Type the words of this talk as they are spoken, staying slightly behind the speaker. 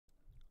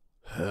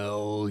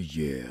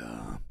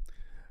yeah.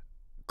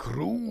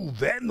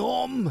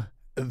 GrooVenoM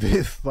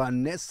with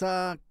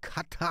Vanessa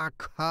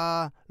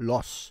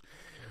Katakalos.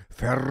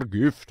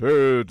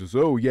 Vergiftet.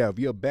 So, yeah,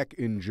 we are back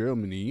in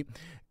Germany.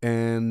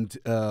 And,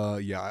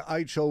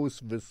 I chose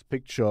this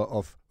picture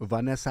of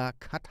Vanessa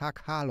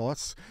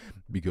Katakalos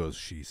because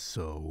she's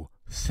so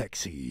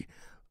sexy.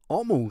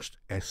 Almost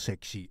as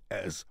sexy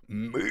as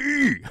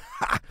me.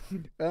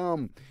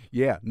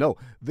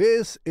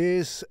 This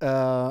is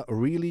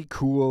really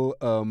cool.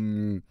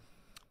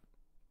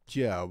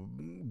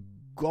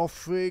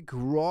 Gothic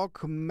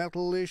rock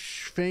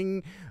metalish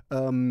thing,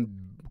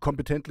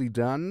 competently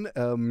done.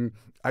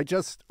 I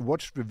just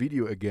watched the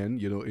video again,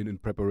 in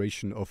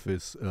preparation of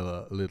this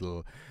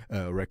little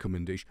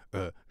recommendation,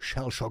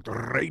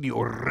 Shellshocked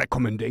radio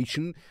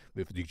recommendation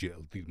with DJ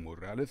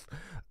Morales.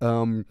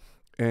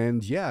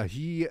 And yeah,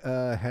 he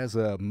has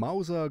a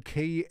Mauser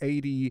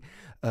K80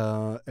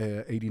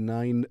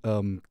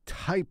 89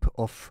 type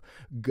of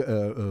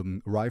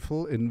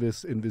rifle in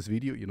this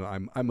video.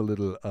 I'm a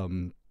little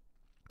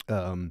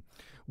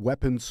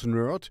weapons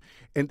nerd,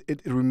 and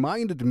it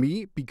reminded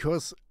me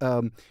because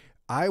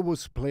I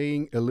was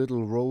playing a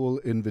little role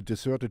in the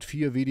Deserted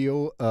Fear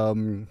video.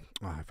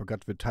 I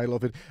forgot the title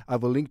of it. I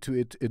will link to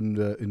it in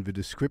the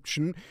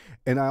description.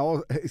 And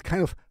it's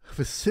kind of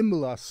a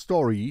similar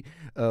story,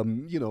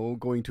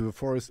 going to the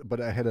forest, but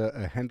I had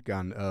a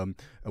handgun,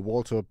 a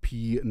Walter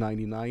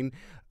P99,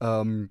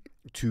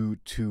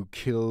 to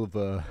kill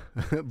the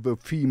the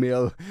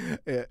female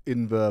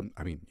in the.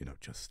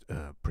 Just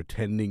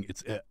pretending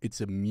it's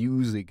a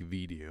music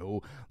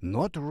video,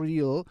 not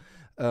real.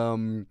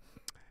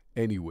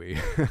 Anyway,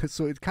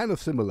 so it's kind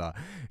of similar.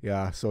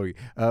 Yeah, sorry.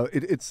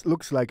 It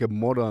looks like a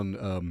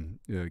modern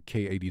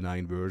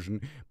K89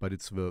 version, but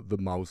it's the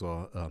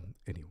Mauser,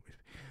 anyway,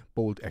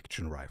 bolt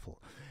action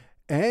rifle.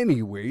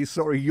 Anyway,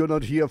 sorry, you're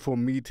not here for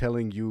me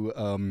telling you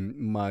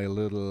my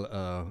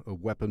little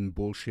weapon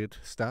bullshit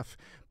stuff,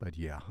 but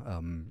yeah,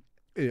 I'm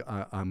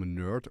a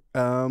nerd.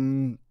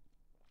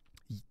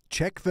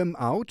 Check them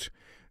out.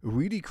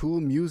 Really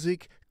cool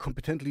music,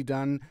 competently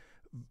done.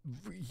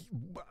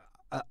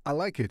 I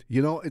like it.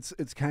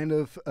 It's kind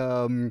of.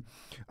 I'm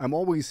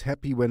always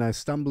happy when I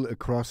stumble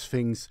across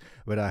things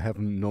that I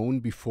haven't known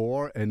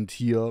before, and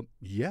here,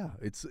 yeah,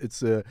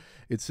 it's a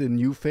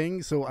new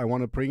thing. So I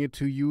want to bring it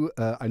to you.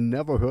 I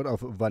never heard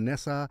of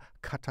Vanessa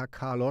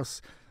Katakalos,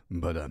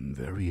 but I'm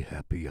very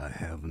happy I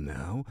have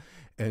now.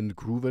 And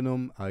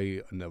GrooVenoM,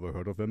 I never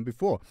heard of them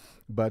before,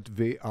 but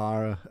they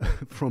are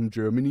from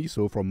Germany,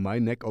 so from my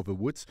neck of the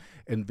woods,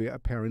 and they're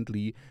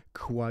apparently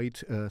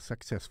quite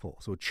successful.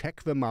 So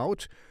check them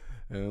out.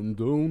 And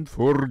don't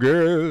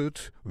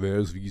forget,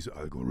 there's these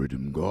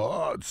algorithm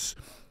gods.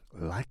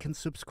 Like and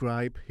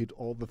subscribe, hit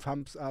all the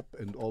thumbs up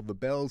and all the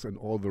bells and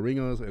all the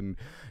ringers, and,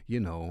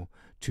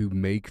 to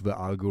make the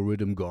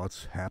algorithm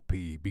gods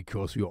happy,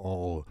 because you're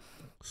all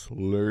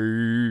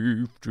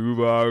slave to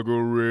the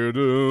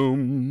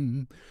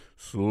algorithm,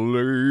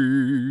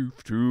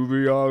 slave to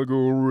the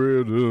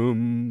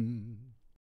algorithm.